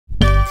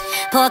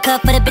Pour a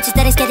cup for the bitches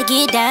that ain't scared to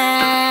get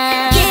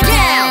down. Get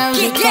down,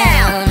 get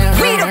down.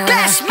 We the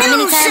best music. How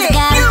many times I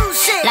gotta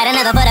light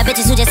another for the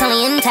bitches who just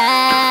only in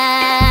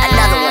time?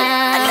 Another one,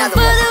 another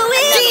for one. the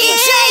weekend.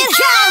 DJ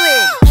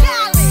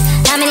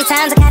Khaled. How many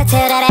times I gotta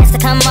tell that ass to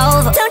come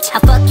over? I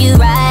fuck you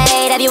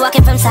right, I be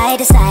walking from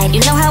side to side.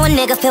 You know how a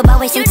nigga feel about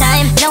wasting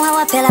time. Know how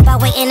I feel about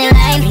waiting in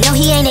line. You know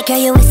he ain't it,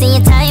 girl, you wasting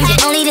your time.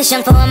 You're only this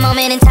young for a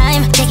moment in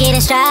time. Take it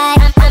in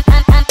stride.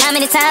 How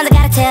many times I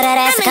gotta tell that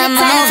ass to come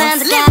over?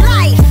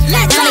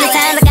 How many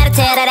times I gotta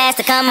tell that ass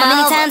to come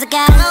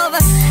over?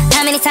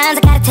 How many times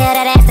I gotta tell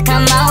that ass to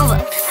come over?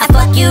 I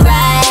fuck you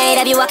right,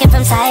 I be walking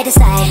from side to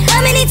side.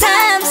 How many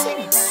times?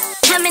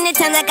 How many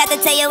times I got to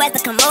tell your ass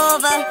to come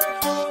over?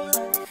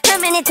 How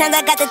many times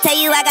I got to tell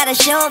you I got a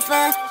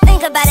chauffeur?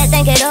 Think about it,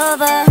 think it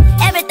over.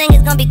 Everything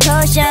is gonna be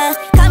kosher.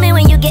 Call me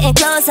when you getting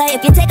closer.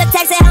 If you take a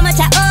text, say how much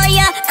I owe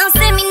ya. Don't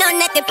send me no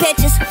naked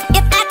pictures.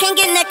 If I can't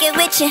get naked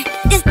with you,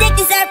 this dick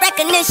deserve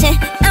recognition.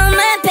 I don't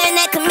mind paying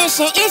that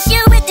commission. Is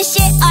you with the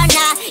shit or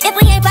not? If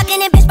we ain't fucking,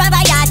 then bitch, bye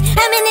bye yacht.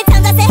 How many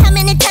times I say how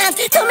many times?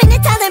 Too many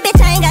times, and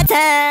bitch, I ain't got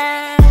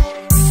time.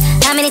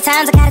 How many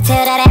times I gotta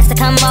tell that ass to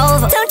come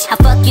over? I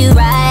fuck you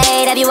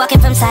right, I be walking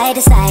from side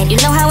to side. You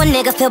know how a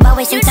nigga feel about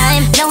wasting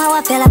time. Know how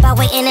I feel about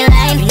waiting in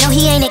line. You know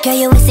he ain't it, girl,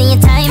 you wasting your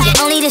time.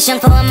 You're only this young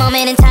for a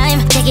moment in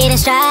time. Take it in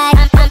stride.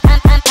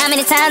 How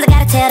many times I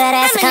gotta tell that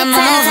ass to come over?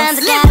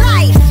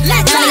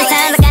 How many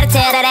times I gotta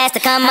tell that ass to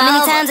come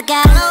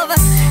over?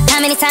 How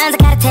many times I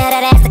gotta tell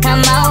that ass to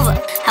come over?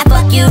 I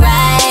fuck you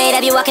right, I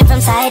be walking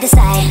from side to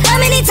side. How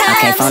many times?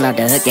 Okay, phone up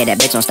the hook, yeah, that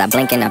bitch won't stop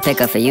blinking. I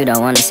pick up for you,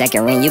 don't want a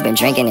second ring. You been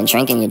drinking and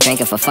drinking, you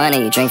drinking for fun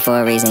and you drink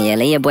for a reason. Yeah,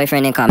 leave your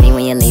boyfriend and call me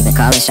when you're leaving.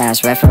 Calling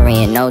shots,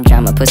 refereeing, no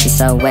drama. Pussy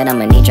so wet,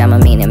 I'ma need drama,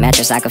 meaning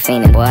mattress like a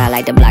fiend. Boy, I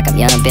like to block up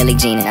young Billie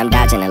Jean. And I'm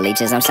dodging the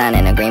leeches, I'm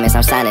signing agreements,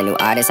 I'm signing new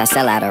artists, I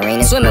sell out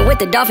arenas. Swimming with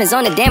the dolphins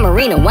on the damn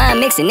arena. Wine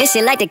mixing this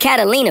shit like the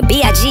Catalina.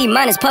 B.I.G.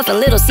 minus puffin'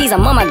 little C's,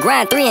 I'm on my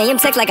grind. 3 a.m.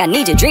 text like I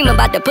need you. Dream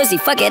about the pussy,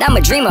 fuck it, I'm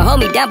a dreamer. Hold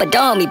me down, but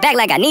don't hold me back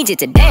like I need you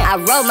to damn. I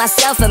wrote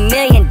myself $1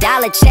 million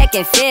check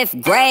in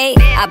 5th grade.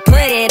 I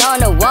put it on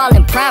the wall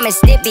and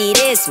promised it be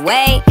this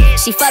way.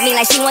 She fuck me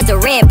like she want the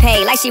rent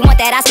paid, like she want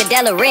that Oscar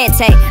de la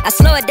Rente. I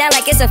slow it down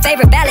like it's her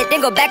favorite ballad,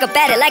 then go back up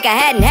at it like I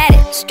hadn't had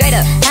it. Straight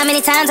up. How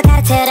many times I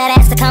gotta tell that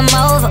ass to come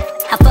over?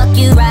 I fuck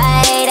you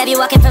right, I be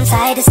walking from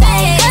side to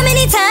side. How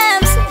many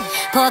times?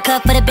 Pour a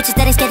cup for the bitches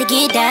that ain't scared to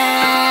get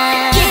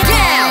down. Get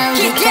down,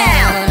 get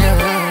down.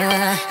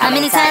 How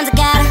many times I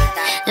gotta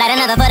light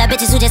another for the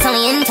bitches who just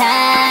only in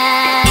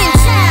time? In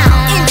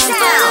town,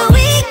 For the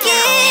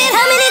weekend.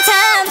 How many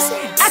times?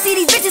 I see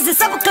these bitches in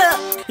supper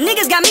club.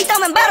 Niggas got me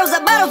throwing bottles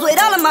of bottles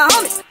with all of my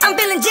homies. I'm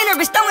feeling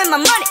generous, throwing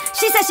my money.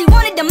 She said she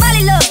wanted the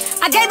Molly love.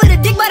 I gave her the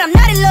dick, but I'm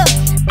not in love.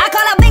 I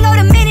call out bingo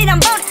the minute I'm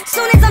boning.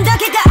 Soon as I'm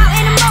done, kick her out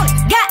in the morning.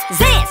 Got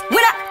Zans,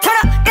 when I turn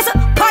up, it's a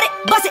party.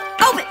 Bust it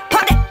open,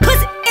 pop that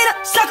pussy in a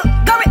circle.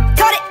 Go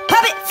retard it,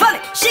 pop it for me.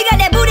 She got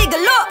that booty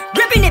galore,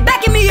 gripping it,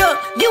 backing me up.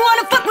 You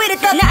wanna fuck with it,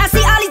 though? Now I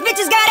see all these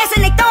bitches got ass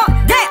and they throw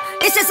 'em. Damn,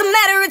 it's just a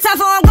matter of time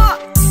before I'm gone.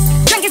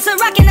 Drinking some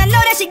rockin', I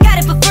know that she got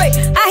it for free.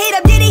 I hit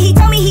up Diddy, he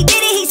told me he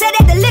did it. He said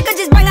that the liquor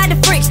just bring out the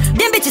freaks.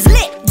 Them bitches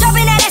lit,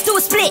 dropping that ass to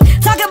a split.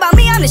 Talk about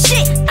me, I'm the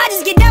shit. I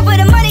just get down for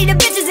the money, the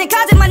bitches and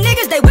cars and my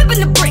niggas, they whipping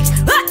the bricks.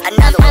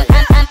 Another one.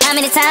 How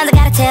many times I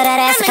gotta tell that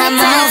ass to come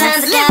over? How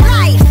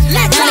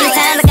many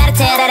times I gotta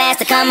tell that ass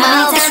to come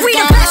over?